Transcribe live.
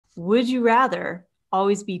Would you rather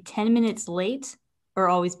always be 10 minutes late or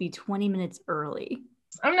always be 20 minutes early?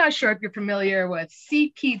 I'm not sure if you're familiar with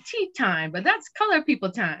CPT time, but that's color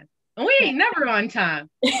people time. And we ain't never on time.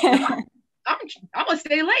 So I'm gonna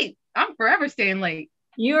stay late. I'm forever staying late.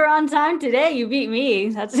 You were on time today. You beat me.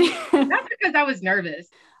 That's That's because I was nervous.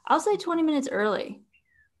 I'll say 20 minutes early.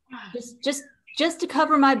 Just to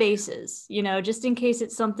cover my bases, just in case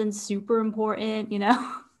it's something super important,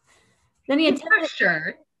 Then again, 10 minutes,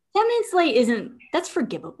 Sure. 10 minutes late that's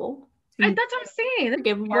forgivable. That's what I'm saying.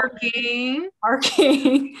 Forgivable.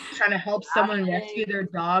 Parking. Trying to help someone rescue their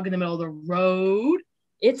dog in the middle of the road.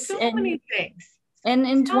 It's so many things. And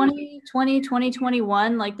in 2020,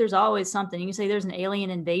 2021, like there's always something. You can say there's an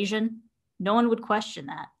alien invasion. No one would question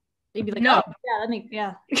that. They'd be like, no. Oh,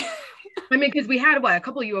 yeah. I mean, because we had a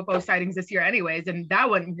couple of UFO sightings this year anyways, and that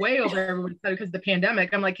went way over everyone's head because of the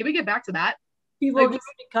pandemic. I'm like, can we get back to that? People just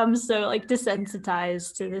become so like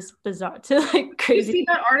desensitized to this bizarre, to like crazy. Did you see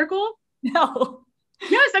that article? No.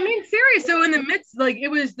 Yes, I mean, serious. So in the midst, like it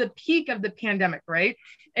was the peak of the pandemic, right?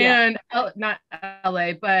 Yeah. And not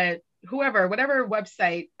LA, but whatever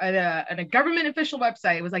website, a government official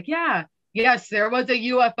website was like, yes, there was a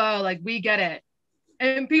UFO, like we get it.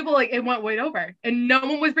 And people like, it went way over and no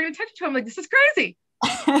one was bringing attention to it. I'm like, this is crazy.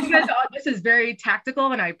 Because this is very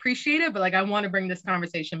tactical and I appreciate it, but like, I want to bring this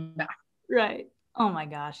conversation back. Right. Oh my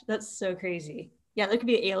gosh. That's so crazy. Yeah. There could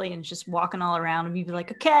be aliens just walking all around and you'd be like,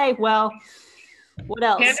 okay, well, what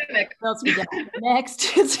else? Pandemic. What else we got?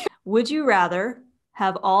 Next. Would you rather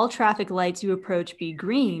have all traffic lights you approach be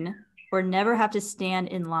green or never have to stand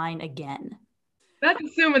in line again? That's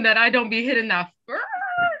assuming that I don't be hitting that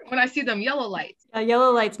when I see them yellow lights.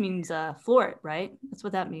 Yellow lights means floor it, right? That's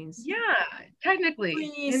what that means. Yeah,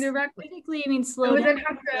 technically, indirectly. Technically, it means slow down.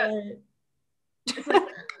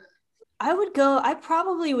 I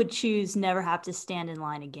probably would choose never have to stand in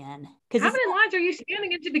line again. How many lines are you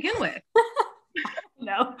standing in to begin with?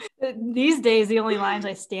 No, these days, the only lines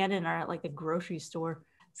I stand in are at like the grocery store.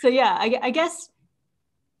 So yeah, I guess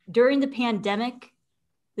during the pandemic,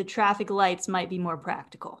 the traffic lights might be more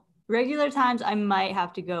practical. Regular times, I might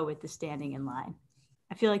have to go with the standing in line.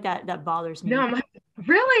 I feel like that bothers me. No,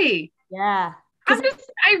 really? Yeah. I'm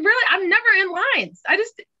never in lines.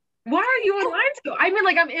 Why are you in lines though? I mean,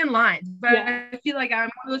 like I'm in lines, but yeah. I feel like I'm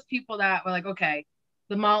one of those people that were like, okay,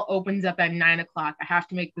 the mall opens up at 9:00. I have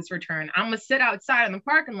to make this return. I'm gonna sit outside in the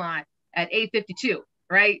parking lot at 8:52,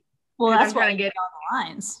 right? Well, that's why I get on the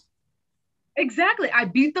lines. Exactly. I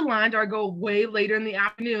beat the lines or I go way later in the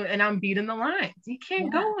afternoon and I'm beating the lines. You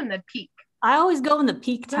can't go in the peak. I always go in the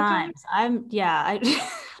peak times.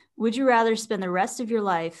 Would you rather spend the rest of your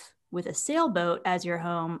life with a sailboat as your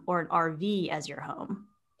home or an RV as your home?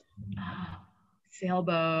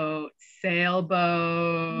 Sailboat. You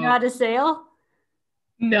know how to sail?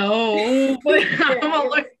 No. You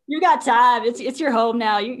got time. It's your home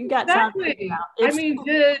now. You got time. I mean,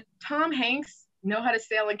 did Tom Hanks know how to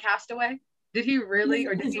sail in Castaway? Did he really?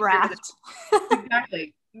 Or did he raft?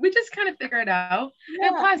 Exactly. We just kind of figure it out. Yeah.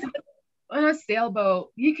 And plus, on a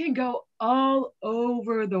sailboat, you can go all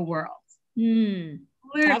over the world.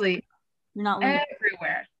 Literally You're not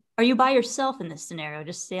everywhere. Are you by yourself in this scenario?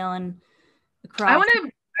 Just sailing across? I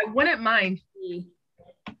wouldn't mind.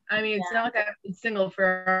 I mean, it's not like I've been single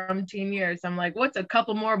for 17 years. I'm like, what's a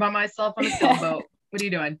couple more by myself on a sailboat? What are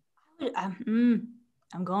you doing? I'm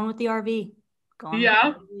going with the RV.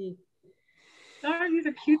 The RVs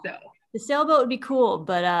are cute though. The sailboat would be cool,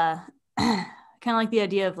 but kind of like the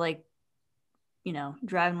idea of like,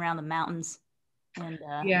 driving around the mountains. And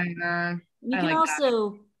you can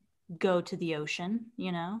also go to the ocean,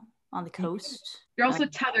 on the coast. You're also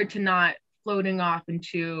tethered to not floating off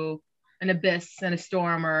into an abyss and a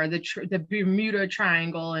storm or the Bermuda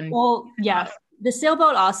Triangle. And the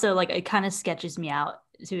sailboat also, like, it kind of sketches me out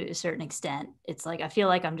to a certain extent. It's like I feel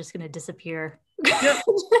like I'm just gonna disappear. Yep.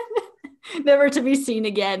 Never to be seen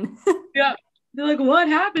again. Yeah. They're like, what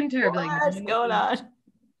happened to her? What's going on?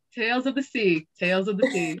 Tales of the sea.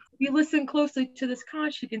 If you listen closely to this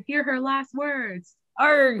conch, you can hear her last words.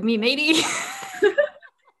 Arg, me matey.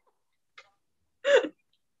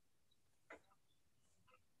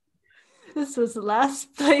 This was the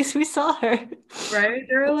last place we saw her. Right?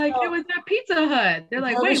 They're like, it was at Pizza Hut. They're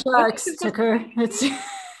like, wait, sharks took her.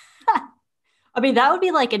 I mean, that would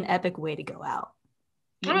be like an epic way to go out.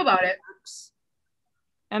 I'm about it.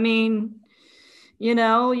 I mean,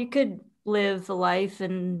 you could live a life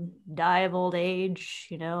and die of old age,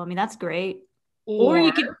 I mean, that's great. Or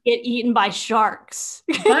you could get eaten by sharks.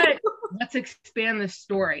 But let's expand the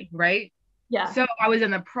story, right? Yeah. So I was in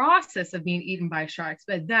the process of being eaten by sharks,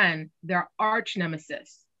 but then their arch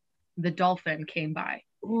nemesis, the dolphin, came by.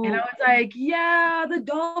 And I was like, yeah, the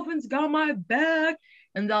dolphins got my back.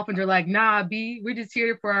 And the dolphins are like, nah, B, we're just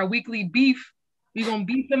here for our weekly beef. We're going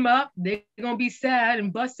to beef them up. They're going to be sad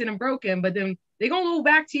and busted and broken, but then they're going to go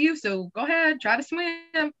back to you. So go ahead, try to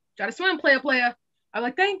swim. Try to swim, player. I'm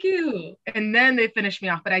like, thank you. And then they finished me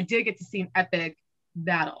off, but I did get to see an epic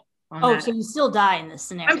battle. Oh, so you still die in this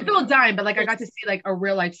scenario? I'm still dying, but like I got to see like a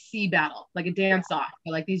real life sea battle, like a dance off.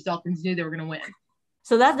 But like these dolphins knew they were gonna win.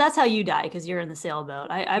 So that's how you die, because you're in the sailboat.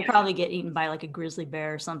 I probably get eaten by like a grizzly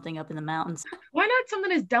bear or something up in the mountains. Why not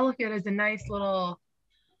something as delicate as a nice little?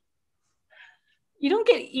 You don't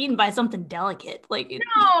get eaten by something delicate, like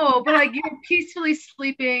no, but like you're peacefully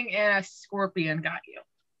sleeping and a scorpion got you.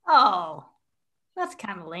 Oh, that's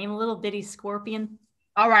kind of lame. A little bitty scorpion.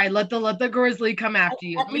 All right, let the grizzly come after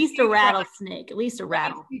you. At least a rattlesnake. At least a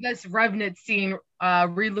rattle. This Revenant scene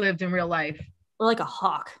relived in real life. Or like a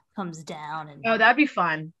hawk comes down and. Oh, that'd be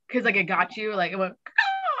fun because like it got you. Like it went.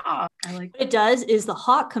 Ah! I like. What it does is the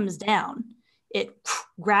hawk comes down. It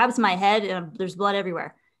grabs my head and there's blood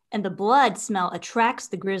everywhere. And the blood smell attracts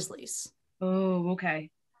the grizzlies. Oh, okay.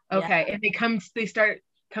 Okay. Yeah. And they start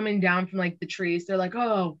coming down from like the trees. They're like,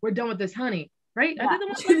 oh, we're done with this honey. Right? Yeah,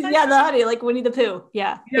 yeah, the honey, like Winnie the Pooh.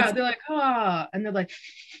 Yeah. Yeah, they're like, oh, and they're like,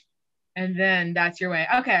 and then that's your way.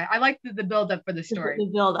 Okay, I like the build up for the story. The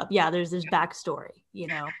build up, yeah. There's backstory. You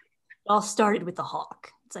know, it all started with the hawk.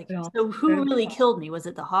 It's like, so who really killed me? Was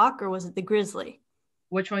it the hawk or was it the grizzly?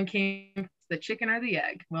 Which one came, the chicken or the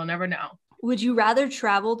egg? We'll never know. Would you rather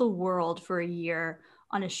travel the world for a year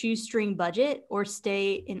on a shoestring budget or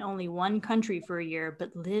stay in only one country for a year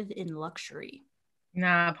but live in luxury?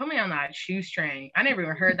 Nah, put me on that shoestring. I never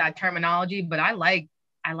even heard that terminology, but I like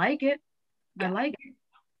it. Yeah. I like it.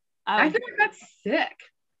 I feel like that's sick.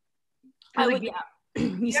 I would, like, yeah.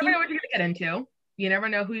 You never know what you're gonna get into. You never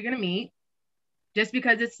know who you're gonna meet. Just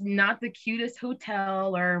because it's not the cutest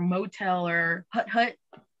hotel or motel or hut,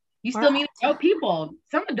 you still meet dope people.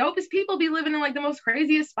 Some of the dopest people be living in like the most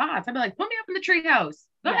craziest spots. I'd be like, put me up in the treehouse.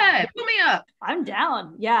 Go ahead, put me up. I'm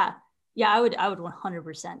down. Yeah. Yeah, I would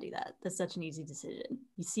 100% do that. That's such an easy decision.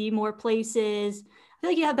 You see more places. I feel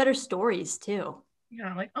like you have better stories too.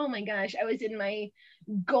 Yeah, like, oh my gosh, I was in my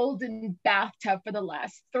golden bathtub for the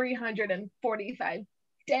last 345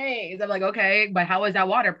 days. I'm like, okay, but how was that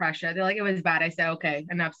water pressure? They're like, it was bad. I said, okay,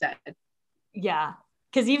 enough said. Yeah,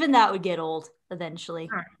 because even that would get old eventually.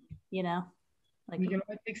 You know, like you can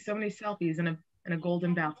only take so many selfies in a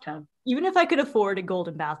golden bathtub. Even if I could afford a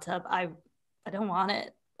golden bathtub, I don't want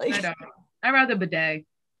it. Like, I don't. I'd rather bidet.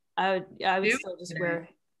 I would still just wear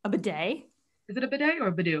a bidet. Is it a bidet or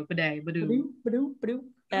a bidet? Bidet.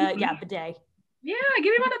 Yeah, bidet. Yeah, give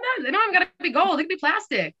me one of those. They don't gotta be gold. It could be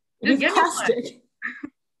plastic. Just give me one.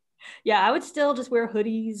 Yeah, I would still just wear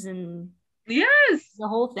hoodies and yes, the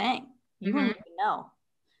whole thing. You wouldn't even know.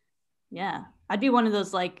 Yeah, I'd be one of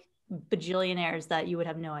those like bajillionaires that you would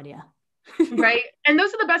have no idea. Right, and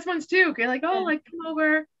those are the best ones too. You're like, oh, like come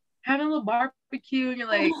over, having a little barbecue, and you're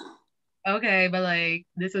like, okay, but like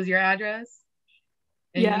this was your address,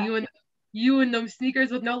 and you and those sneakers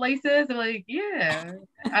with no laces. I'm like, yeah,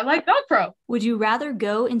 I like Velcro. Would you rather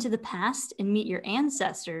go into the past and meet your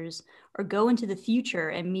ancestors or go into the future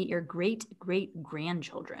and meet your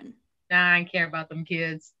great-great-grandchildren? Nah, I don't care about them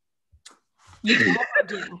kids. You don't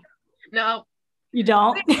do. No. You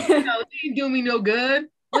don't? They ain't doing me no good.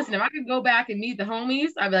 Listen, if I could go back and meet the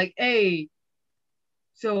homies, I'd be like, hey,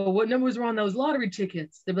 so what numbers were on those lottery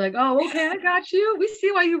tickets? They'd be like, oh, okay, I got you. We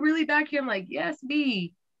see why you really back here. I'm like, yes,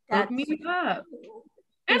 B. Hook me up.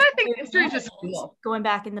 And I think history is just cool. Going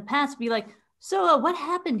back in the past, be like, so what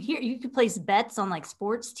happened here? You could place bets on like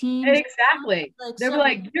sports teams. Exactly. Like, they were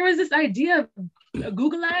like, there was this idea of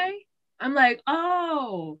Google. I'm like,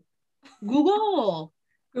 oh, Google.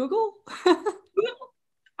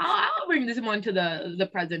 I'll bring this one to the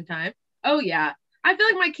present time. Oh yeah. I feel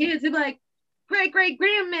like my kids, they'd be like, great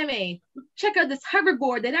grandmammy, check out this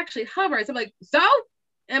hoverboard that actually hovers. I'm like, so?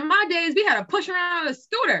 In my days, we had to push around a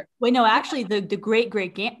scooter. Wait, no, actually, the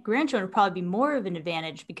great-great-grandchildren would probably be more of an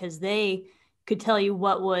advantage because they could tell you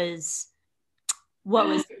what was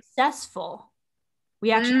successful.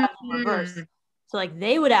 We actually have the reverse. So, like,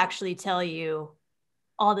 they would actually tell you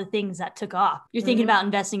all the things that took off. You're thinking about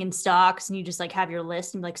investing in stocks, and you just like have your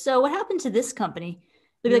list and be like, so what happened to this company?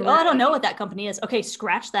 They'd be like, oh, I don't know what that company is. Okay,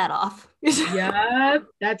 scratch that off. Yeah,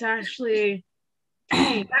 that's actually.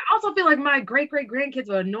 Dang. I also feel like my great-great-grandkids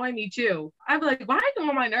would annoy me too. I'd be like, why are you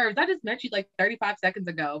on my nerves? I just met you like 35 seconds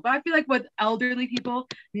ago. But I feel like with elderly people,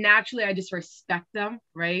 naturally, I just respect them,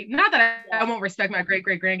 right? Not that I won't respect my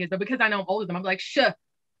great-great-grandkids, but because I know I'm older than them, I'm like, shuh,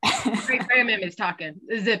 great-grandmama is talking.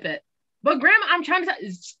 Zip it. But grandma, I'm trying to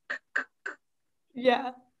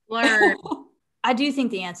Yeah. Learn. I do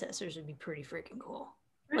think the ancestors would be pretty freaking cool.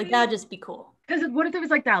 Like, Right? that would just be cool. Because what if it was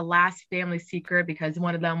like that last family secret because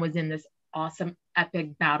one of them was in this awesome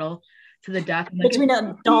epic battle to the death? Like, Between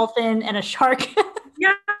a dolphin and a shark.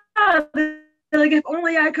 yeah, like if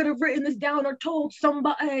only I could have written this down or told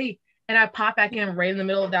somebody. And I pop back in right in the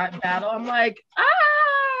middle of that battle. I'm like,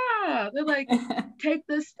 ah! They're like, take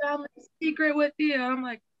this family secret with you. And I'm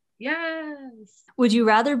like, yes. Would you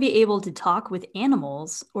rather be able to talk with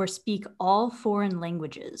animals or speak all foreign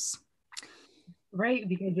languages? Right,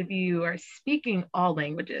 because if you are speaking all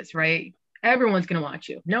languages, right, everyone's gonna want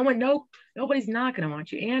you. Nobody's not gonna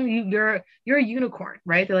want you. And you're a unicorn,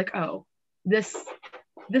 right? They're like, oh, this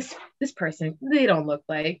this person, they don't look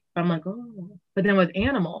like. I'm like, oh, but then with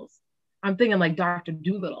animals, I'm thinking like Dr.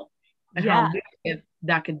 Doolittle and how good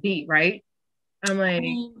that could be, right? I'm I like,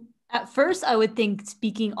 mean, at first, I would think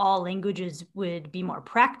speaking all languages would be more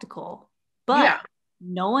practical, but yeah,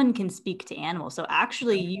 no one can speak to animals. So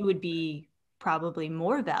actually, you would be probably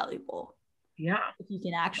more valuable yeah. if you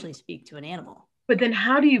can actually speak to an animal. But then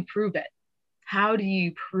how do you prove it? How do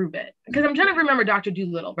you prove it? Because I'm trying to remember Dr.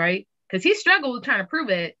 Doolittle, right? Because he struggled with trying to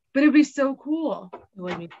prove it, but it'd be so cool. It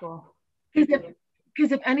would be cool.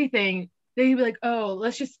 Because if anything, they'd be like, oh,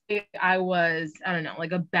 let's just say I was, I don't know,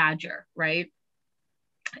 like a badger, right?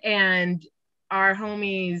 And our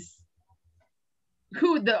homies,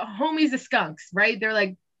 the skunks, right? They're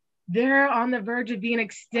like, they're on the verge of being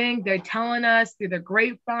extinct. They're telling us through the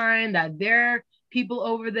grapevine that their people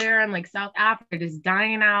over there in like South Africa just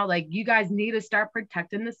dying out. Like, you guys need to start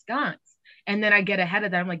protecting the skunks. And then I get ahead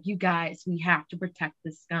of that. I'm like, you guys, we have to protect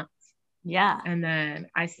the skunks. Yeah. And then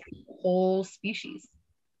I see the whole species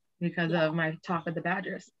because of my talk with the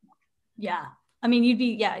badgers. Yeah. I mean, you'd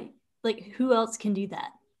be, like, who else can do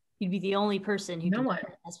that? You'd be the only person who can,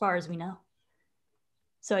 as far as we know.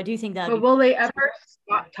 So I do think that. But will they ever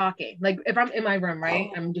stop talking? Like, if I'm in my room,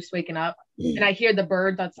 right, I'm just waking up and I hear the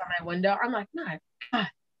bird that's on my window, I'm like, my God.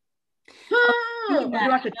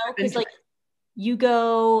 Because like you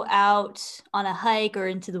go out on a hike or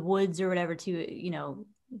into the woods or whatever to,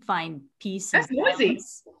 find peace. That's noisy.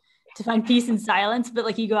 To find peace and silence, but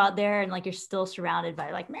like you go out there and like you're still surrounded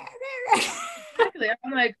by like. Exactly.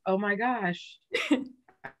 I'm like, oh my gosh.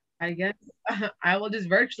 I guess I will just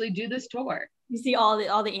virtually do this tour. You see all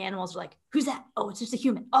the animals are like, who's that? Oh, it's just a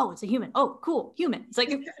human. Oh, it's a human. Oh, cool, human. It's like,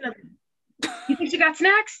 you think you got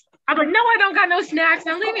snacks? I'm like, no, I don't got no snacks.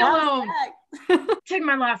 Now leave me alone. Take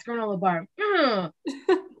my last granola bar. It's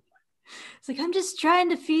like, I'm just trying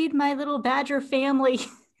to feed my little badger family.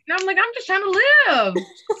 And I'm like, I'm just trying to live. I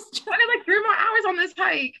got like 3 more hours on this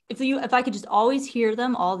hike. If I could just always hear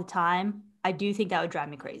them all the time, I do think that would drive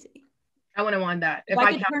me crazy. I wouldn't want that. If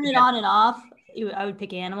I could turn it on and off, I would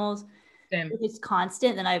pick animals. Same. If it's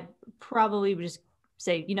constant, then I probably would just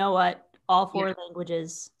say, you know what? All four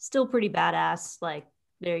languages, still pretty badass. Like,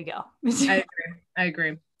 there you go. I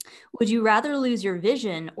agree. Would you rather lose your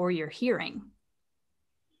vision or your hearing?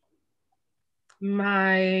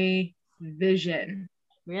 My vision.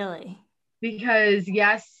 Really? Because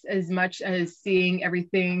yes, as much as seeing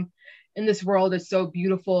everything in this world is so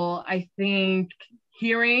beautiful, I think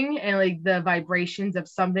hearing and like the vibrations of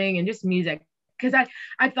something and just music, because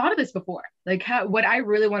I thought of this before, like would I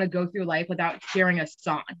really want to go through life without hearing a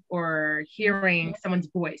song or hearing someone's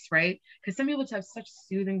voice, right? Because some people just have such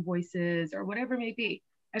soothing voices or whatever it may be.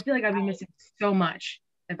 I feel like I'd be missing so much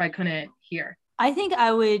if I couldn't hear. I think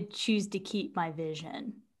I would choose to keep my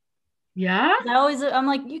vision. Yeah. I'm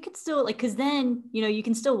like, you could still like, because then, you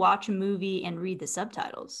can still watch a movie and read the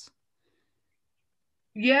subtitles.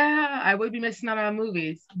 Yeah, I would be missing out on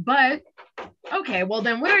movies. But okay, well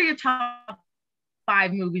then what are your top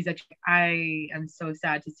 5 movies that I am so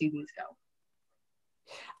sad to see these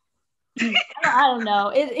go? I don't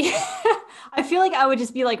know. I feel like I would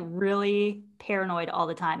just be like really paranoid all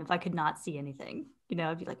the time if I could not see anything.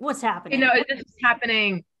 I'd be like, what's happening? Is this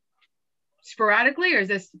happening sporadically or is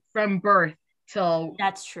this from birth till?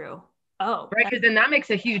 That's true. Oh, right, because then that makes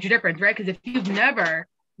a huge difference, right? Because if you've never,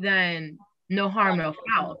 then no harm, no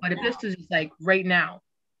foul. But if this was just like right now.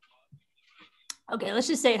 Okay, let's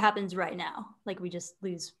just say it happens right now. Like we just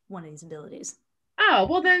lose one of these abilities. Oh,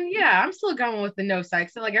 well then, yeah, I'm still going with the no psych.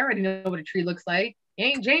 So like I already know what a tree looks like. You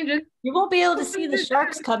ain't changing. You won't be able to see the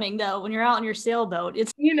sharks coming though when you're out on your sailboat.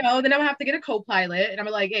 It's then I'm gonna have to get a co-pilot and I'm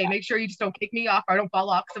like, hey, make sure you just don't kick me off or I don't fall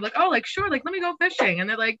off. So I'm like, oh, like sure, like let me go fishing. And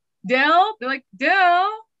they're like, Dill? They're like, Dill?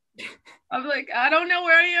 I'm like, I don't know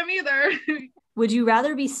where I am either. Would you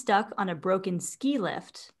rather be stuck on a broken ski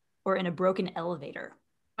lift or in a broken elevator?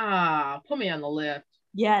 Put me on the lift.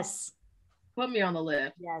 Yes. Put me on the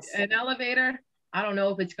lift. Yes. An elevator? I don't know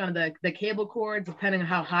if it's gonna the cable cord, depending on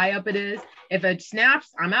how high up it is. If it snaps,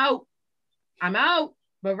 I'm out. I'm out.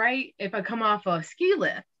 But right, if I come off a ski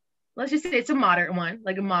lift, let's just say it's a moderate one,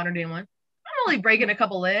 like a modern day one, I'm only breaking a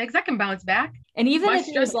couple legs. I can bounce back. And even My if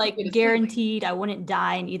it was stress like is sleep. guaranteed I wouldn't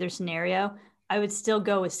die in either scenario, I would still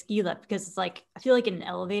go with ski lift because it's like, I feel like in an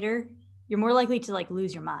elevator, you're more likely to like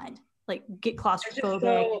lose your mind, like get claustrophobic,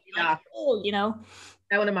 So, yeah, like, oh, you know.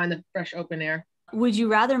 I wouldn't mind the fresh open air. Would you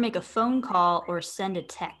rather make a phone call or send a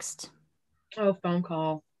text? Oh, phone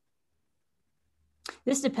call.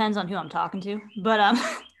 This depends on who I'm talking to, but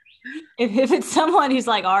if it's someone who's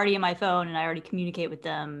like already in my phone and I already communicate with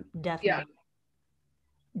them,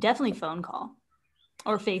 definitely phone call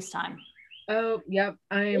or FaceTime. Oh, yep.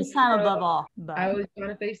 I am FaceTime above all. But I was on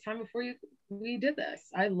a FaceTime before we did this.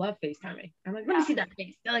 I love FaceTiming. I'm like, let me see that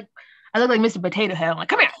face. They're like, I look like Mr. Potato Head. I'm like,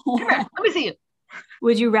 come here, let me see you.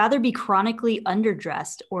 Would you rather be chronically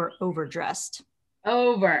underdressed or overdressed?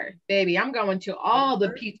 Over, baby. I'm going to all the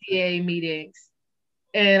PTA meetings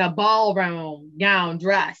in a ballroom gown,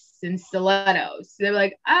 dress, and stilettos. They're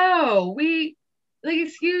like, oh,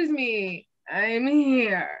 excuse me, I'm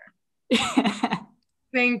here.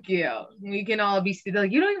 Thank you. We can all be seated.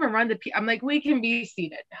 Like, you don't even run the I'm like, we can be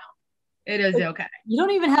seated now. It is okay. You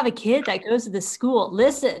don't even have a kid that goes to the school.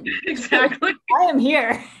 Listen. Exactly. I am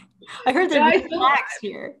here. I heard there's snacks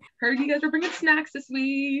here. Heard you guys are bringing snacks this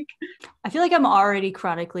week. I feel like I'm already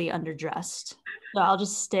chronically underdressed. So I'll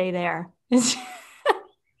just stay there.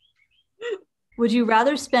 Would you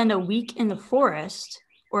rather spend a week in the forest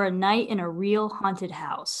or a night in a real haunted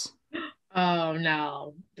house? Oh,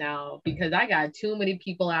 no, because I got too many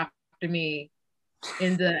people after me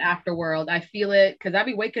in the afterworld. I feel it because I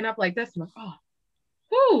be waking up like this. I'm like, oh,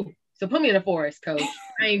 whoo. So put me in the forest, coach.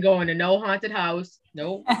 I ain't going to no haunted house.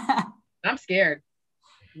 Nope. I'm scared.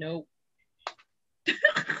 Nope.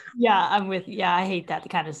 Yeah, I'm with, I hate that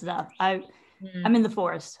kind of stuff. I'm in the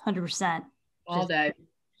forest, 100%. All day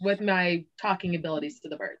with my talking abilities to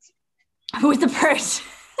the birds. With the birds.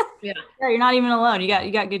 Yeah. You're not even alone. You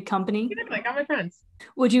got good company. Yeah, I got my friends.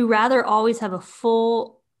 Would you rather always have a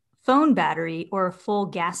full phone battery or a full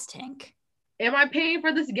gas tank? Am I paying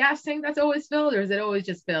for this gas tank that's always filled, or is it always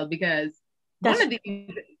just filled? Because one of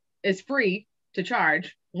these is free to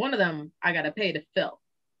charge. One of them I gotta pay to fill.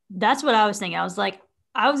 That's what I was thinking. I was like,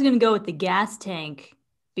 I was gonna go with the gas tank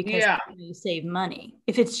because you save money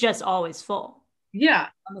if it's just always full. Yeah.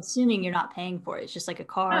 I'm assuming you're not paying for it. It's just like a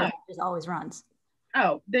car. It just always runs.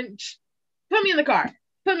 Oh, then put me in the car.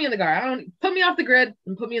 Put me in the car. I don't put me off the grid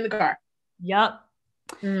and put me in the car. Yep.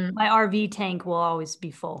 My RV tank will always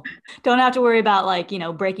be full. Don't have to worry about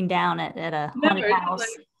breaking down at a haunted house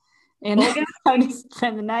and having to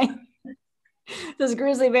spend the night. Those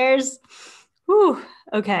grizzly bears. Whew.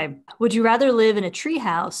 Okay. Would you rather live in a tree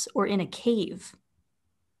house or in a cave?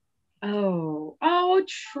 Oh,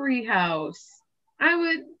 tree house. I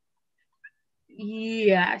would.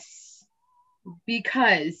 Yes.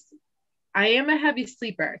 Because I am a heavy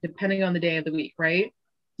sleeper, depending on the day of the week, right?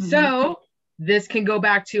 Mm-hmm. So this can go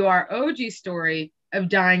back to our OG story of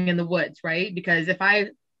dying in the woods, right? Because if I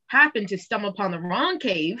happen to stumble upon the wrong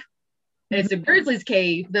cave, and it's a grizzly's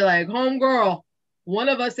cave, they're like, home girl, one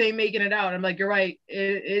of us ain't making it out. I'm like, you're right.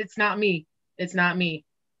 It's not me. It's not me.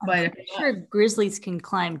 But I'm sure grizzlies can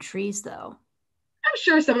climb trees, though. I'm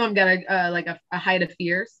sure some of them got a height of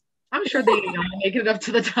fears. I'm sure they make it up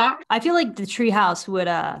to the top. I feel like the treehouse would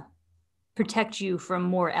protect you from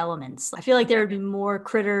more elements. I feel like there would be more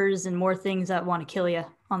critters and more things that want to kill you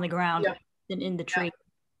on the ground than in the tree.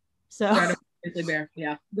 So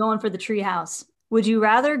going for the treehouse. Would you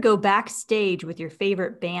rather go backstage with your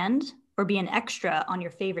favorite band or be an extra on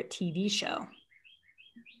your favorite TV show?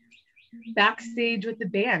 Backstage with the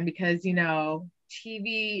band, because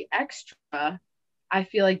TV extra, I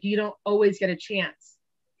feel like you don't always get a chance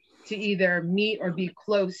to either meet or be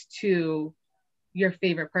close to your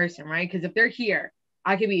favorite person, right? Because if they're here,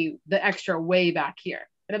 I could be the extra way back here.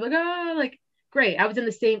 And I'm like, great, I was in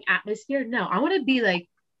the same atmosphere. No, I want to be like,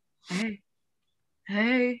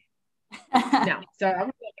 hey. No, so I'm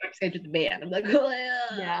going backstage with the band. I'm like,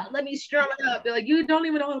 let me strum it up. They're like, you don't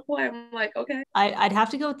even know how to play. I'm like, okay. I'd have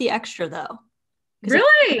to go with the extra though.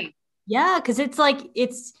 Really? Because it's like,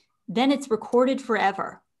 it's recorded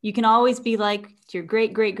forever. You can always be like, to your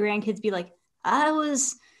great grandkids, be like, I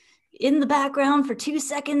was in the background for 2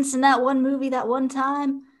 seconds in that one movie that one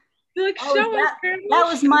time. You're like,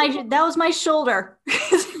 that was my shoulder.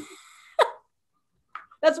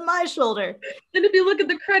 That's my shoulder. And if you look at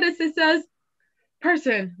the credits, it says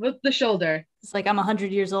person with the shoulder. It's like I'm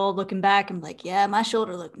 100 years old looking back. I'm like, yeah, my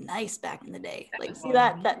shoulder looked nice back in the day. Like, see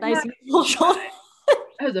that nice full shoulder.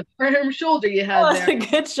 That was a firm shoulder you had Oh, there. a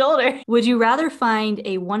good shoulder. Would you rather find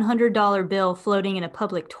a $100 bill floating in a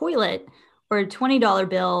public toilet or a $20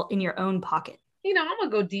 bill in your own pocket? I'm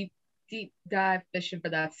gonna go deep dive fishing for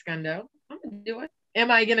that scundo. I'm gonna do it.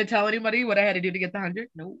 Am I gonna tell anybody what I had to do to get the 100?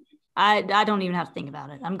 No. I don't even have to think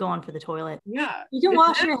about it. I'm going for the toilet. Yeah. You can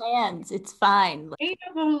wash your hands. It's fine. Ain't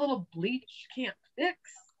no little bleach can't fix.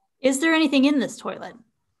 Is there anything in this toilet?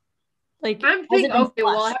 Like, I'm thinking, okay,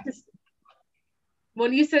 well, flushed?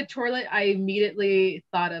 When you said toilet, I immediately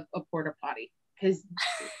thought of a porta potty. Because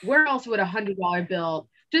where else would a $100 bill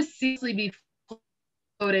just seriously be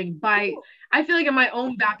floating by? I feel like in my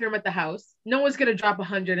own bathroom at the house, no one's gonna drop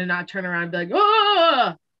 100 and not turn around and be like,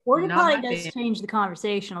 oh. Porta potty does change the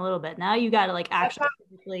conversation a little bit. Now you got to like actually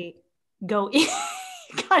physically go in.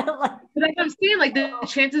 Kind of like I'm seeing like the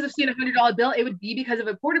chances of seeing a $100 bill, it would be because of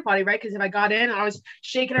a porta potty, right? Because if I got in and I was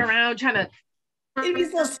shaking around trying to, it'd be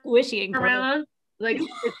so squishy around, like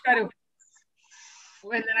it's kind of,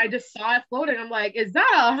 and then I just saw it floating. I'm like, is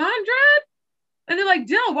that 100? And they're like,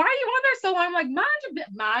 Dill, why are you on there so long? I'm like,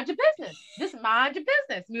 mind your business. Just mind your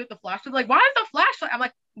business. Me with the flashlight. Like, why is the flashlight? I'm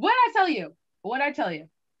like, what did I tell you? What did I tell you?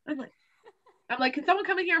 I'm like, can someone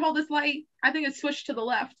come in here and hold this light? I think it's switched to the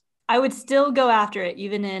left. I would still go after it,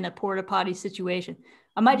 even in a porta potty situation.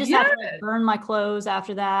 I might just have to like, burn my clothes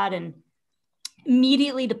after that and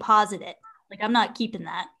immediately deposit it. Like, I'm not keeping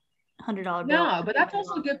that $100 bill. No, but that's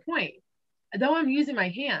also a good point. Though I'm using my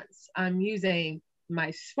hands, I'm using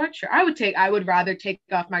my sweatshirt. I would rather take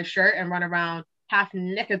off my shirt and run around half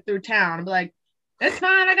naked through town and be like, it's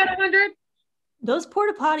fine, I got 100. Those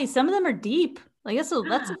porta potties, some of them are deep. Like that's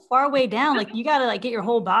a far way down. Like you got to like get your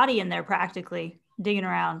whole body in there practically digging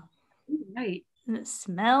around. Right. And it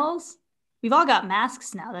smells. We've all got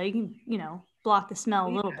masks now that you can, block the smell a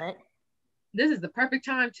little bit. This is the perfect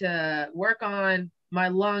time to work on my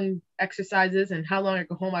lung exercises and how long I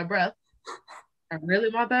can hold my breath. I really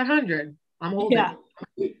want that 100. I'm holding.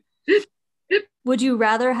 Yeah. Would you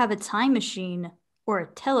rather have a time machine or a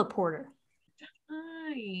teleporter?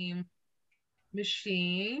 Time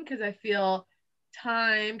machine, because I feel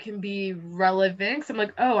time can be relevant. So I'm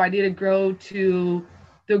like, oh, I need to go to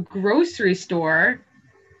the grocery store.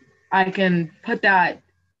 I can put that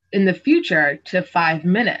in the future to 5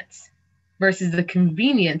 minutes versus the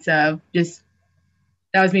convenience of just,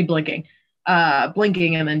 that was me blinking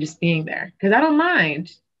and then just being there. Because I don't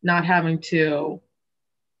mind not having to.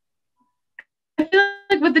 I feel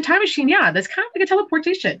like with the time machine, yeah, that's kind of like a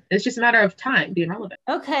teleportation. It's just a matter of time being relevant.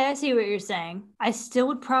 Okay, I see what you're saying. I still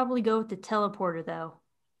would probably go with the teleporter though.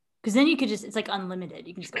 Because then you could just, it's like unlimited.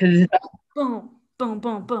 You can just go boom, boom,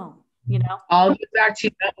 boom, boom, I'll get back to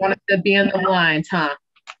you. I want to be in the lines, huh?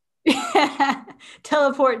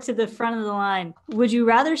 Teleport to the front of the line. Would you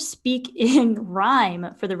rather speak in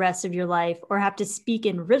rhyme for the rest of your life or have to speak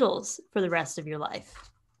in riddles for the rest of your life?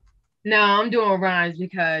 No, I'm doing rhymes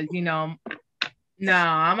because, no,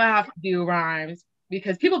 I'm going to have to do rhymes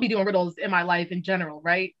because people be doing riddles in my life in general,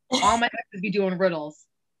 right? All my exes be doing riddles.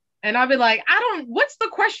 And I'll be like, what's the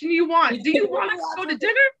question you want? Do you want to go to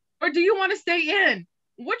dinner or do you want to stay in?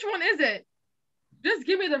 Which one is it? Just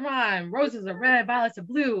give me the rhyme. Roses are red, violets are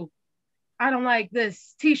blue. I don't like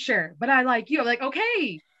this t-shirt, but I like you. I'm like,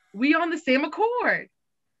 okay, we on the same accord.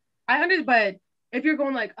 I understand, but if you're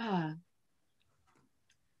going like,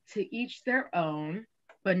 to each their own,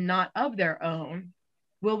 but not of their own,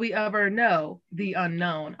 will we ever know the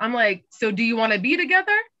unknown? I'm like, so do you want to be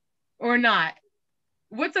together or not?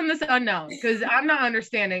 What's in this unknown? Because I'm not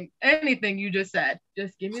understanding anything you just said.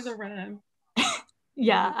 Just give me the rhyme.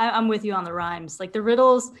 Yeah, I'm with you on the rhymes. Like the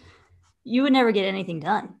riddles, you would never get anything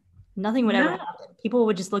done. Nothing would ever happen. People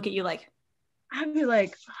would just look at you like. I'd be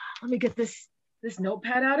like, let me get this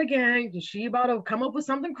notepad out again. Is she about to come up with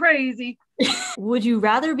something crazy? Would you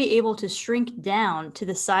rather be able to shrink down to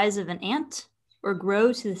the size of an ant or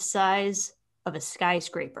grow to the size of a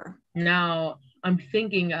skyscraper? Now, I'm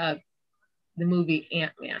thinking of the movie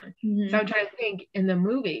Ant-Man. Mm-hmm. So I'm trying to think in the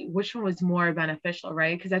movie, which one was more beneficial,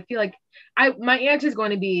 right? Because I feel like my ant is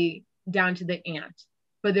going to be down to the ant.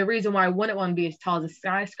 But the reason why I wouldn't want to be as tall as a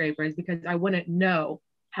skyscraper is because I wouldn't know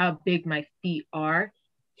how big my feet are.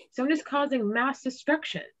 So I'm just causing mass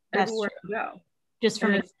destruction everywhere I go. Just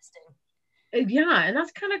from existing. Yeah, and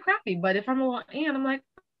that's kind of crappy. But if I'm a little ant, I'm like,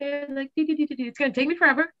 it's going to take me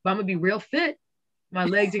forever, but I'm going to be real fit. My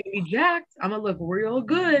legs are going to be jacked. I'm going to look real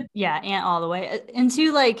good. Yeah, ant all the way. And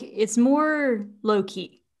two, like, it's more low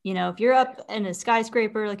key. If you're up in a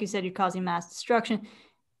skyscraper, like you said, you're causing mass destruction.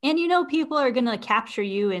 And people are gonna capture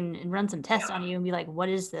you and run some tests on you and be like, what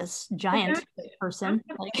is this giant person?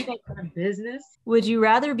 Like, business. Would you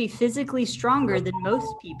rather be physically stronger than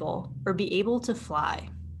most people or be able to fly?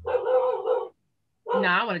 No,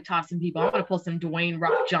 I want to toss some people. I want to pull some Dwayne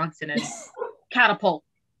Rock Johnson and catapult.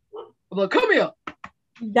 I'm like, come here.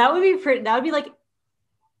 That would be like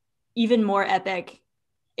even more epic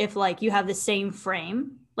if like you have the same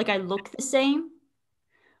frame, like I look the same,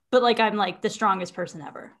 but like I'm like the strongest person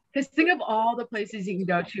ever. Because think of all the places you can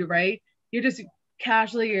go to, right? You're just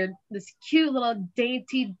casually, you're this cute little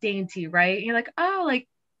dainty, right? And you're like, oh, like,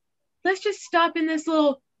 let's just stop in this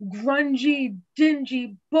little grungy,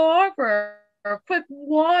 dingy bar for a quick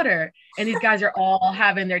water. And these guys are all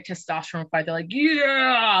having their testosterone fight. They're like,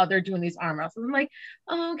 yeah, they're doing these arm wrestles. I'm like,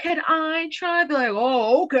 oh, can I try? They're like,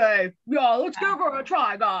 oh, okay. Yeah, let's give her a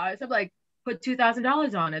try, guys. I'm like, put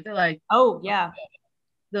 $2,000 on it. They're like, oh, yeah.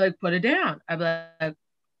 They're like, put it down. I'm like,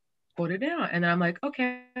 put it down. And then I'm like,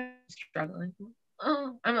 okay, struggling.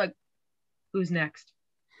 Oh, I'm like, who's next?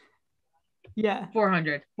 Yeah.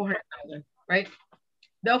 400,000, right?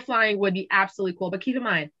 Though flying would be absolutely cool. But keep in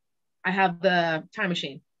mind, I have the time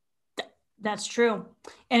machine. That's true.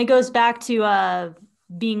 And it goes back to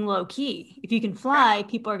being low key. If you can fly,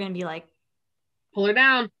 people are going to be like, pull her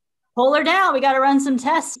down. Pull her down. We got to run some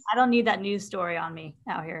tests. I don't need that news story on me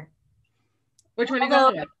out here. Which one are you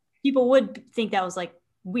going with? People would think that was like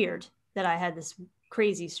weird that I had this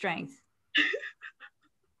crazy strength.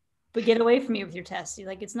 But get away from me with your tests. You're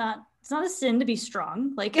like, it's not a sin to be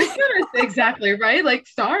strong. Like, exactly, right? Like,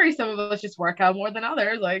 sorry, some of us just work out more than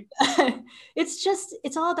others. Like,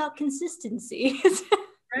 it's all about consistency.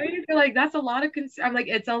 Right? They're like, that's a lot of I'm like,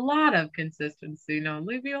 it's a lot of consistency. No,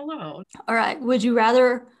 leave me alone. All right. Would you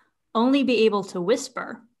rather only be able to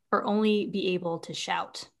whisper or only be able to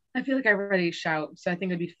shout? I feel like I already shout, so I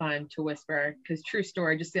think it'd be fun to whisper. Because true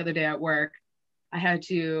story, just the other day at work, I had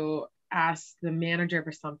to ask the manager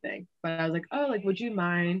for something, but I was like, oh, like, would you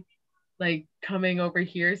mind like coming over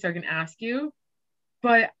here so I can ask you?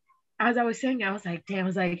 But as I was saying, I was like, damn, I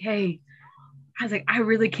was like, hey, I was like, I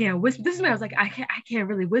really can't whisper. This is when I was like, I can't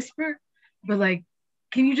really whisper, but like,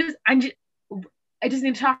 can you just, I just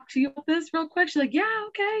need to talk to you about this real quick. She's like, yeah,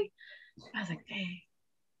 okay. I was like, dang,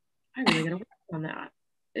 I really gotta work on that.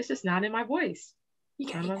 It's just not in my voice.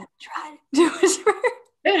 You gotta try to whisper.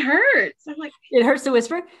 It hurts. I'm like, it hurts to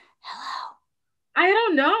whisper. Hello. I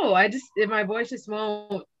don't know. I just, if my voice just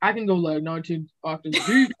won't, I can go like 19 octaves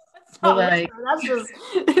deep. But like,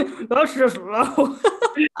 that's just low.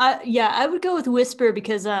 I would go with whisper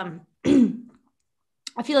because I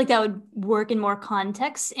feel like that would work in more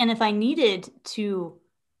context. And if I needed to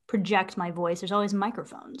project my voice, there's always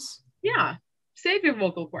microphones. Yeah. Save your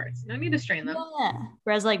vocal cords. No need to strain them. Yeah.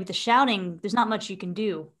 Whereas like with the shouting, there's not much you can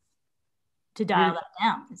do to dial that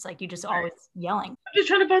down. It's like you just always yelling. I'm just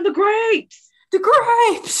trying to find the grapes. The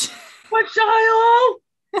grapes. What child?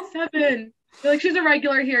 7. They're like, she's a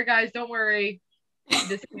regular here, guys. Don't worry. You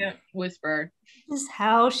just can't whisper. This is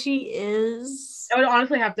how she is. I would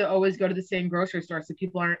honestly have to always go to the same grocery store so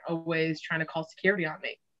people aren't always trying to call security on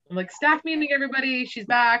me. I'm like, staff meeting, everybody. She's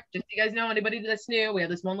back. Just so you guys know, anybody that's new, we have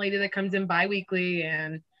this one lady that comes in bi-weekly,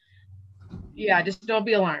 and yeah, just don't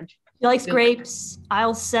be alarmed. She likes grapes.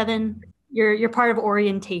 Aisle 7. You're part of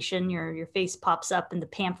orientation. Your face pops up in the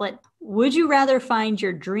pamphlet. Would you rather find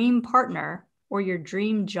your dream partner or your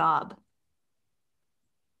dream job?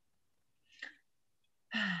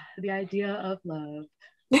 The idea of love.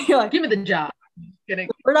 You're like, give me the job. Kidding.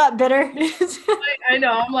 We're not bitter. I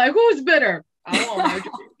know. I'm like, who's bitter? I want my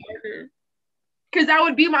dream partner. Because that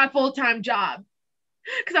would be my full-time job.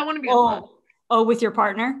 Because I want to be in love. Oh, with your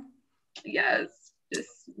partner? Yes. Just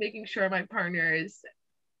making sure my partner is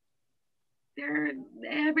they're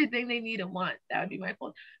everything they need and want. That would be my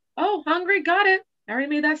fault. Oh, hungry, got it. I already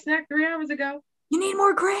made that snack 3 hours ago. You need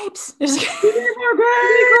more grapes. You need more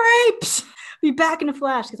grapes. Be back in a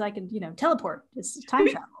flash because I can, teleport. It's time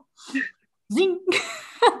travel. Zing.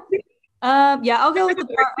 I'll go with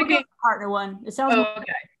the partner one. It sounds okay.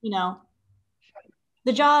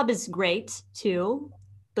 The job is great too,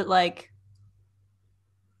 but like,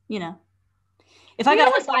 if I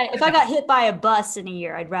got hit by a bus in a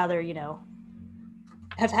year, I'd rather,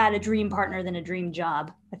 have had a dream partner than a dream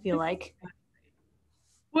job. I feel like.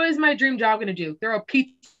 What is my dream job going to do? Throw a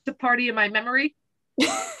pizza party in my memory?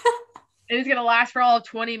 And it's going to last for all of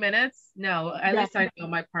 20 minutes? No, at least I know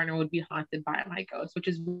my partner would be haunted by my ghost, which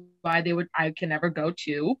is why I can never go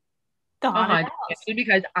to the haunted house.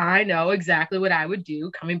 Because I know exactly what I would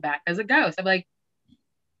do coming back as a ghost. I'm like,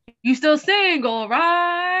 you still single,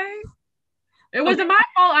 right? It wasn't my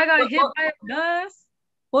fault I got hit by a bus.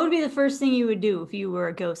 What would be the first thing you would do if you were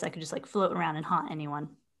a ghost that could just like float around and haunt anyone?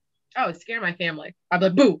 Oh, scare my family. I'd be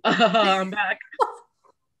like, boo, I'm back.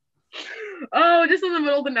 Oh, just in the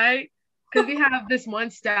middle of the night. Because we have this one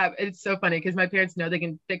step. It's so funny because my parents know they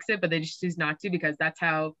can fix it, but they just choose not to because that's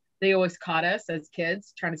how they always caught us as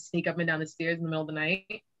kids trying to sneak up and down the stairs in the middle of the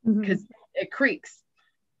night because it creaks.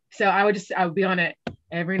 So I would be on it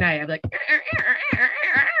every night. I'd be like,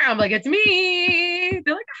 I'm like, it's me.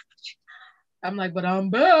 They're like, I'm like, but I'm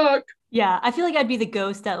back. Yeah, I feel like I'd be the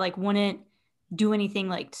ghost that like wouldn't do anything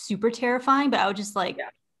like super terrifying, but I would just like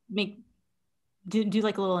make do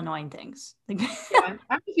like little annoying things. Like yeah,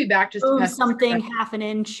 I would be back just move something half an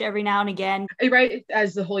inch every now and again. Right,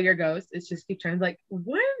 as the whole year goes, it's just keep trying. Like,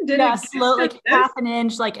 when did it slow like half an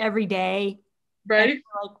inch like every day? Right.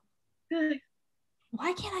 Like,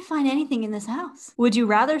 why can't I find anything in this house? Would you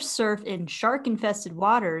rather surf in shark-infested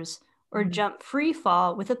waters or jump free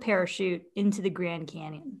fall with a parachute into the Grand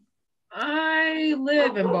Canyon? I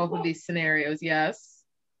live in both of these scenarios, yes.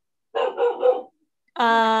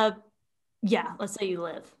 Yeah, let's say you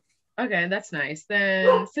live. Okay, that's nice.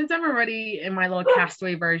 Then since I'm already in my little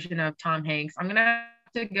castaway version of Tom Hanks, I'm gonna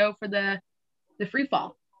have to go for the free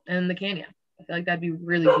fall in the canyon. I feel like that'd be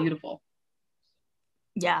really beautiful.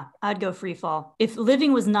 Yeah, I'd go free fall. If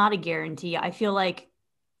living was not a guarantee, I feel like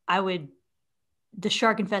the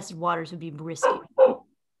shark infested waters would be risky.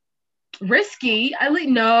 Risky?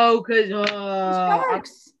 No, because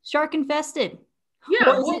shark infested. Yeah.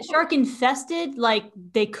 Well, is it shark infested? Like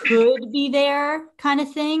they could be there kind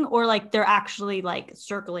of thing, or like they're actually like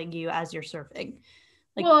circling you as you're surfing?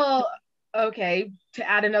 Like, well, okay, to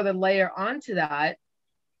add another layer onto that,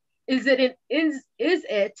 is it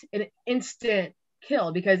an instant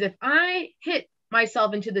kill? Because if I hit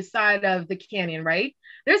myself into the side of the canyon, right,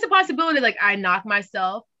 there's a possibility like I knock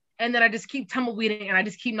myself and then I just keep tumbleweeding and I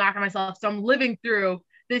just keep knocking myself. So I'm living through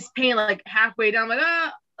this pain like halfway down, like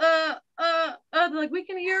like we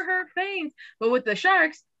can hear her faint. But with the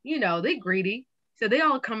sharks, they greedy, so they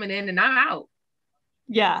all coming in and I'm out.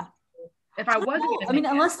 Yeah. If I wasn't, I mean,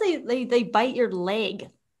 unless they bite your leg,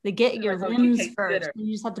 they get your limbs first, and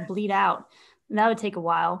you just have to bleed out, and that would take a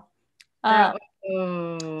while. But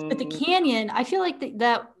the canyon, I feel like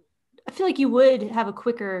I feel like you would have a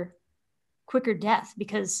quicker death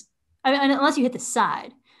because I mean, unless you hit the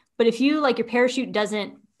side. But if you like your parachute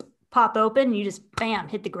doesn't pop open, you just bam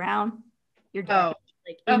hit the ground, you're dead.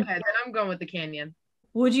 Okay, then I'm going with the canyon.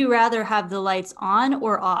 Would you rather have the lights on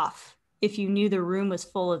or off if you knew the room was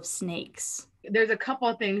full of snakes? There's a couple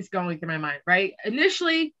of things going through my mind, right?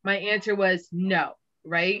 Initially, my answer was no,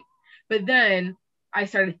 right? But then I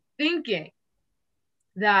started thinking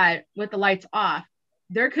that with the lights off,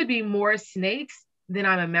 there could be more snakes than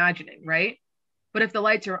I'm imagining, right? But if the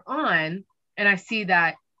lights are on and I see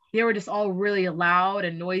that they were just all really loud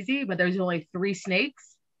and noisy, but there's only 3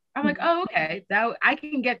 snakes, I'm like, oh, okay, that I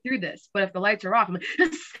can get through this. But if the lights are off, I'm like,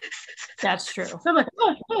 that's true. So I'm like,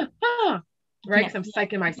 right? Because I'm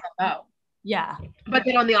psyching myself out. Yeah. But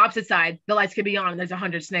then on the opposite side, the lights could be on and there's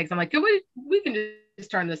 100 snakes. I'm like, we can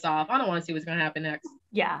just turn this off. I don't want to see what's going to happen next.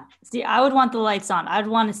 Yeah. See, I would want the lights on. I'd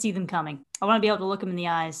want to see them coming. I want to be able to look them in the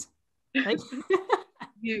eyes. Like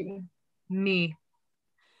me.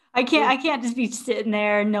 I can't just be sitting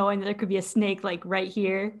there knowing that there could be a snake like right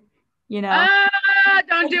here,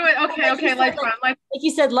 Don't do it. Okay, lights on. Like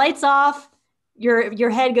you said, lights off. Your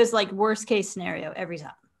head goes like worst case scenario every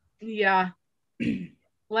time. Yeah.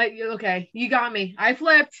 Okay, you got me. I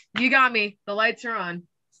flipped. You got me. The lights are on.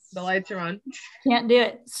 Can't do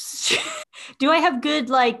it. Do I have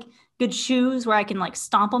good shoes where I can like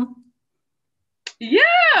stomp them?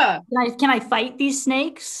 Yeah. Can I fight these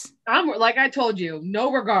snakes? I'm like I told you,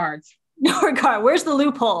 no regards. No regard. Where's the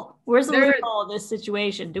loophole? Where's the loophole of this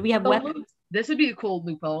situation? Do we have weapons? This would be a cool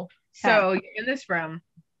loophole. So in this room,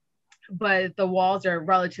 but the walls are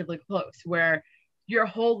relatively close where your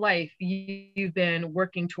whole life you've been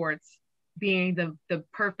working towards being the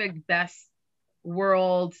perfect, best,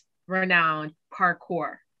 world renowned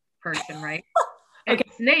parkour person, right? Okay.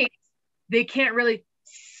 And snakes, they can't really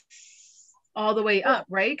all the way up,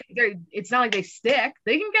 right? It's not like they stick.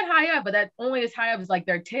 They can get high up, but that only as high up as like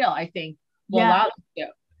their tail, I think, will allow them to.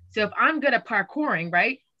 So if I'm good at parkouring,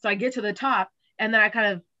 right? So I get to the top and then I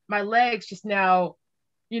kind of, my legs just now,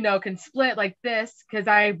 can split like this because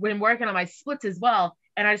I've been working on my splits as well.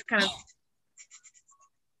 And I just kind of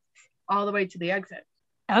all the way to the exit.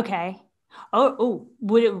 Okay. Oh,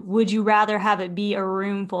 would you rather have it be a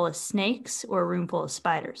room full of snakes or a room full of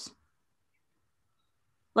spiders?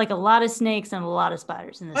 Like a lot of snakes and a lot of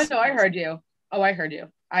spiders in this. Oh no, I heard you.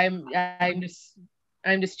 I'm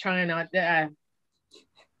just trying not to.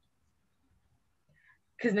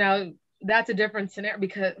 because now that's a different scenario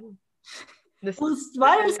because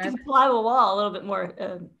spiders can fly a wall a little bit more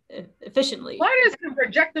efficiently. Spiders can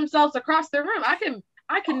project themselves across the room.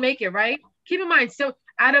 I can make it, right? Keep in mind, so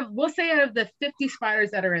we'll say out of the 50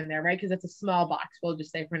 spiders that are in there, right? Because it's a small box, we'll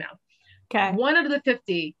just say for now. Okay. One out of the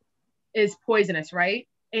 50 is poisonous, right?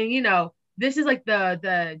 And this is like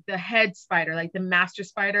the head spider, like the master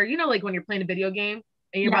spider. Like when you're playing a video game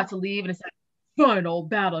and you're about to leave and it's like final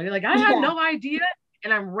battle. You're like, I have no idea.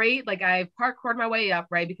 And I'm like I've parkoured my way up,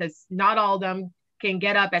 right? Because not all of them can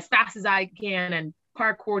get up as fast as I can and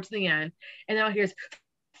parkour to the end. And now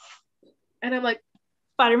and I'm like,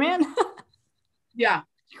 Spider-Man? Yeah.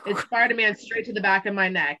 It's Spider-Man straight to the back of my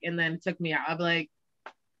neck. And then it took me out. I'm like,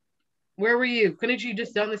 where were you? Couldn't you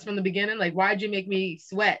just done this from the beginning? Like, why'd you make me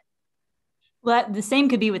sweat? Well, the same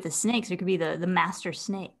could be with the snakes. It could be the master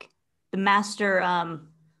snake, the master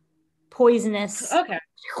poisonous. Okay.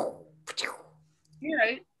 You're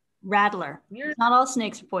right. Rattler. Not all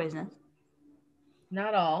snakes are poisonous.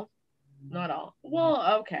 Not all.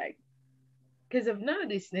 Well, okay. Because if none of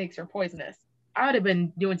these snakes are poisonous, I would have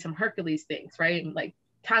been doing some Hercules things, right? And like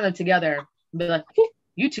tie them together and be like,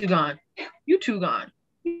 you two gone. You two gone.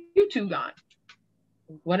 You two gone.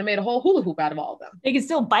 Would have made a whole hula hoop out of all of them. They can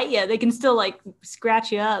still bite you. They can still like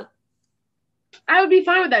scratch you up. I would be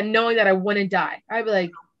fine with that, knowing that I wouldn't die. I'd be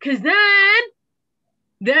like, because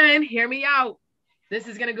then hear me out. This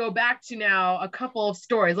is going to go back to now a couple of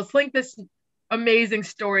stories. Let's link this amazing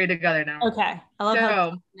story together now. Okay. I love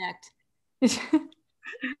how they connect.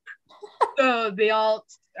 So they all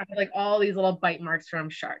have like all these little bite marks from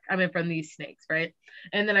from these snakes, right?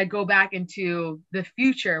 And then I go back into the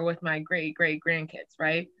future with my great grandkids,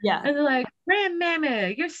 right? Yeah. And they're like,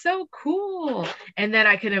 Grandmama, you're so cool. And then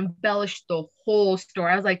I can embellish the whole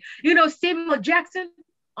story. I was like, Samuel Jackson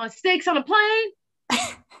on Snakes on a Plane?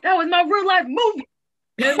 That was my real life movie.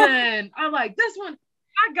 And then I'm like, this one,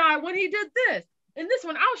 I got when he did this. And this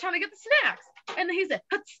one, I was trying to get the snacks. And then he said,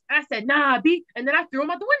 Huts. I said, nah, B. And then I threw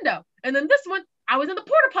him out the window. And then this one, I was in the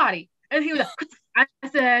porta potty. And he was like, Huts. I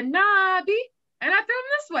said, nah, B. And I threw him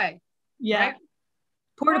this way. Yeah. Right?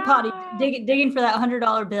 Porta potty, digging for that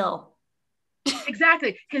 $100 bill.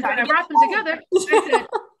 Exactly. Because when I wrapped them together, I said,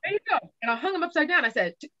 there you go. And I hung them upside down. I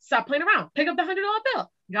said, stop playing around. Pick up the $100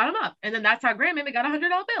 bill. Got him up. And then that's how Grandmammy got a $100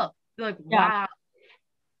 bill. They're like, wow.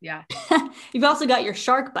 Yeah. You've also got your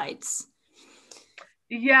shark bites.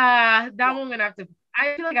 Yeah, that one gonna have to.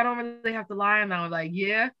 I feel like I don't really have to lie on that one. Like,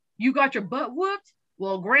 yeah, you got your butt whooped.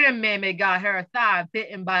 Well, Grandmammy got her thigh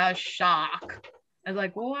bitten by a shark. I was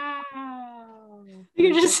like, wow.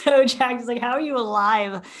 You're just so jacked. It's like, how are you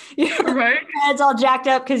alive? Right? It's all jacked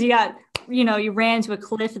up because you ran into a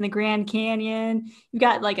cliff in the Grand Canyon. You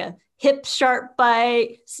got like a hip shark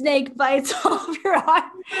bite, snake bites all over your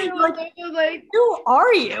arm. Like, who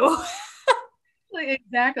are you? Like,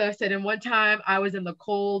 exactly. I said, and one time I was in the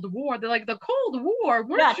Cold War. They're like, the Cold War?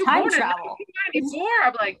 Weren't you time born travel. In 1994?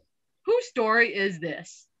 I'm like, whose story is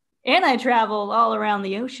this? And I traveled all around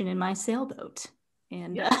the ocean in my sailboat.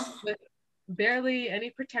 And with barely any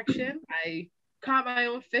protection. I caught my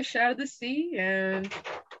own fish out of the sea and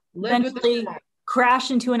lived eventually with the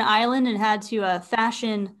crashed into an island and had to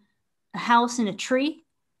fashion a house in a tree.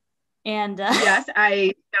 And yes,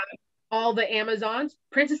 I found all the Amazons,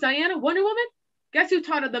 Princess Diana, Wonder Woman. Guess who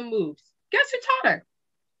taught her the moves? Guess who taught her?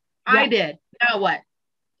 Yeah. I did. Now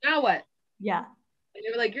what? Yeah. And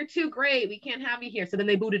they were like, you're too great. We can't have you here. So then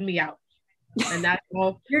they booted me out. And that's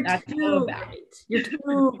all. That's too great. You're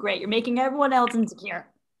too great. You're making everyone else insecure.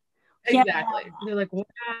 Exactly. They're like,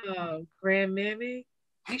 wow, Grandmammy,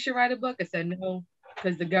 you should write a book. I said, no,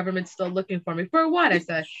 because the government's still looking for me. For what? I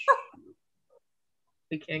said,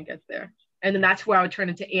 we can't get there. And then that's where I would turn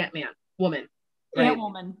into Ant-Man woman. Right?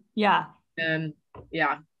 Ant-Woman. Yeah. And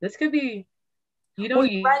yeah, this could be,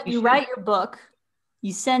 you write your book,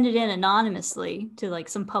 you send it in anonymously to like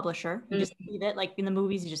some publisher. You just leave it like in the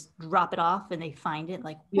movies, you just drop it off and they find it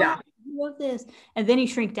like, wow, you love this. And then you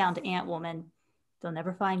shrink down to Ant-Woman. They'll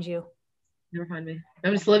never find you. Never find me.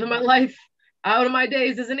 I'm just living my life out of my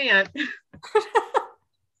days as an ant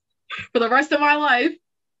for the rest of my life.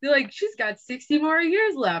 They're like, she's got 60 more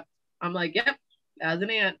years left. I'm like, yep, as an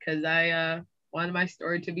ant, because I wanted my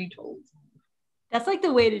story to be told. That's like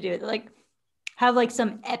the way to do it. Like have like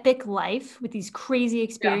some epic life with these crazy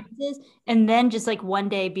experiences and then just like one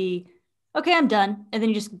day be, okay, I'm done. And then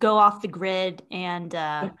you just go off the grid and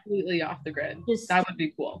completely off the grid. That would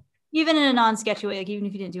be cool. Even in a non-sketchy way, like even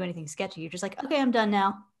if you didn't do anything sketchy, you're just like, okay, I'm done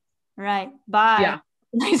now. All right, bye. Yeah.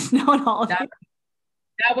 Nice knowing all of that.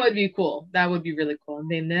 That would be cool. That would be really cool.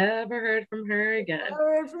 And they never heard from her again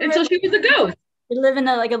until she was a ghost. You're living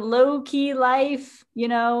a low key life,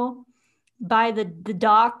 by the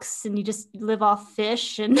docks, and you just live off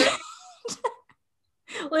fish and live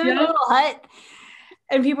in a Yeah. little hut.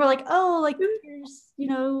 And people are like, oh, like you're,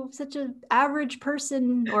 such an average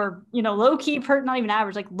person, or, low key person, not even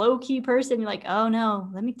average, like low key person. You're like, oh no,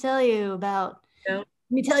 let me tell you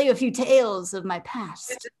a few tales of my past.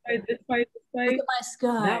 This way. Look at my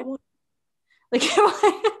scar. That one. Like,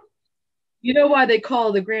 You know why they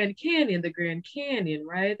call the Grand Canyon,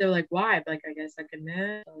 right? They're like, why? Like, I guess I can.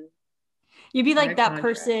 You'd be like that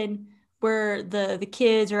person where the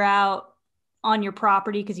kids are out on your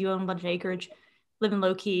property because you own a bunch of acreage, living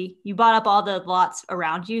low key. You bought up all the lots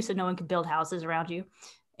around you so no one could build houses around you.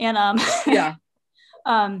 And yeah.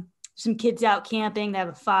 Some kids out camping, they have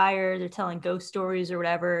a fire, they're telling ghost stories or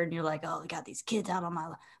whatever, and you're like, oh, we got these kids out on my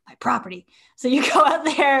property. So you go out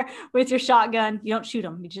there with your shotgun. You don't shoot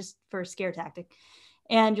them, you just for a scare tactic.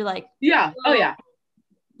 And you're like, yeah, oh yeah.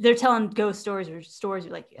 They're telling ghost stories or stories.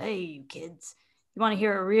 You're like, hey, you kids, you want to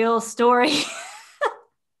hear a real story?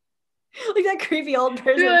 Like that creepy old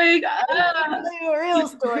person. Like, a real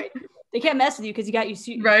story. They can't mess with you because you got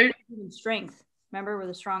right strength. Remember, we're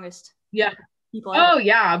the strongest. Yeah. People. Oh ever.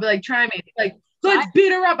 Yeah, I'll be like, try me. Like, let's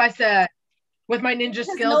beat her up. I said, with my ninja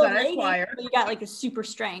skills that I acquired. You got like a super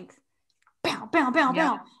strength. Bow, bow, bow,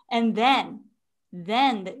 bow. And then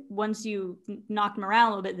once you knock them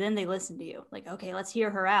around a little bit, then they listen to you. Like, okay, let's hear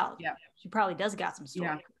her out. Yeah. She probably does got some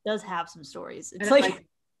stories. Yeah. Does have some stories. It's like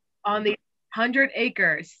on the 100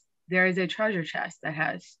 acres, there is a treasure chest that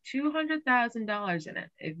has $200,000 in it.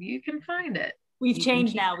 If you can find it. We've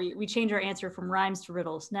changed now. We changed our answer from rhymes to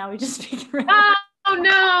riddles. Now we just speak riddles. Oh,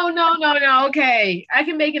 no. Okay. I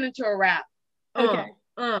can make it into a rap. Okay.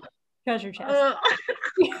 Treasure chest.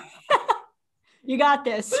 You got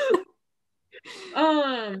this.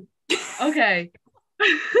 Okay.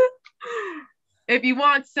 If you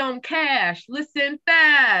want some cash, listen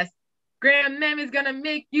fast. Grandmammy's gonna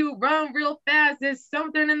make you run real fast. There's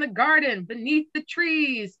something in the garden beneath the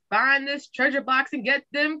trees. Find this treasure box and get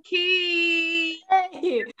them keys.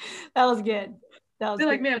 Hey, that was good. They're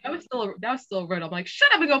like, man, that was still a riddle. I'm like,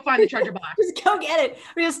 shut up and go find the treasure box. Just go get it.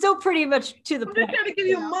 I mean, it's still pretty much to the point. I'm trying to give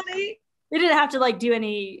you money. We didn't have to like do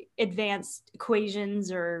any advanced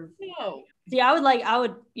equations or. No. See, I'd want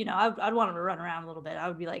them to run around a little bit. I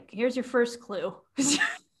would be like, here's your first clue.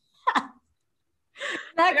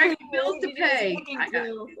 That I got bills to pay. I got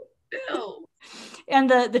bills. And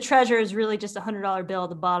the treasure is really just $100 bill at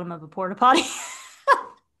the bottom of a porta potty.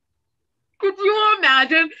 Could you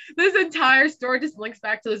imagine? This entire story just links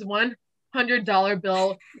back to this $100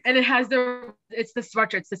 bill, and it has it's the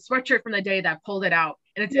sweatshirt. It's the sweatshirt from the day that pulled it out,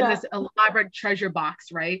 and it's in this elaborate treasure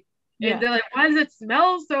box, right? And they're like, why does it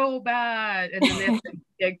smell so bad? And then they have to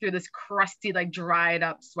dig through this crusty, like dried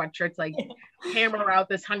up sweatshirt to like hammer out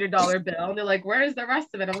this $100 bill. And they're like, where's the rest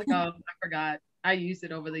of it? I'm like, oh, I forgot. I used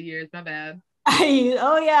it over the years. My bad.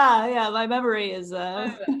 My memory is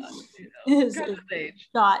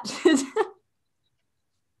shot.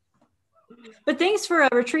 But thanks for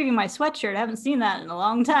retrieving my sweatshirt. I haven't seen that in a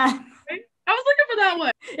long time. I was looking for that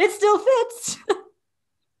one. It still fits.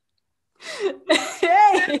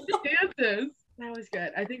 Hey. Dances. That was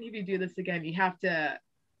good. I think if you do this again, you have to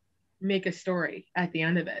make a story at the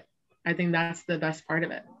end of it. I think that's the best part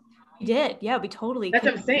of it. We did. Yeah, we totally. That's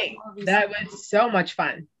what I'm saying. That was so much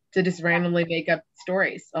fun to just randomly make up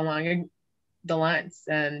stories along the lines.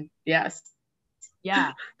 And yes.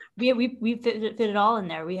 Yeah. we fit it all in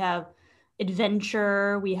there. We have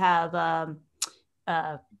adventure. We have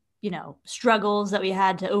struggles that we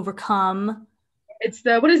had to overcome. It's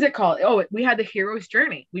what is it called? Oh, we had the hero's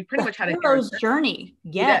journey. We pretty much had a hero's journey.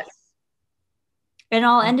 Yes. And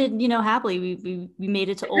all ended, happily. We made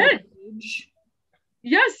it to old age.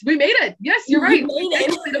 Yes, we made it. Yes, you're right. We made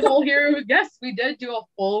it. The whole hero. Yes, we did do a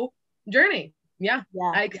full journey. Yeah.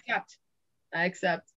 I accept.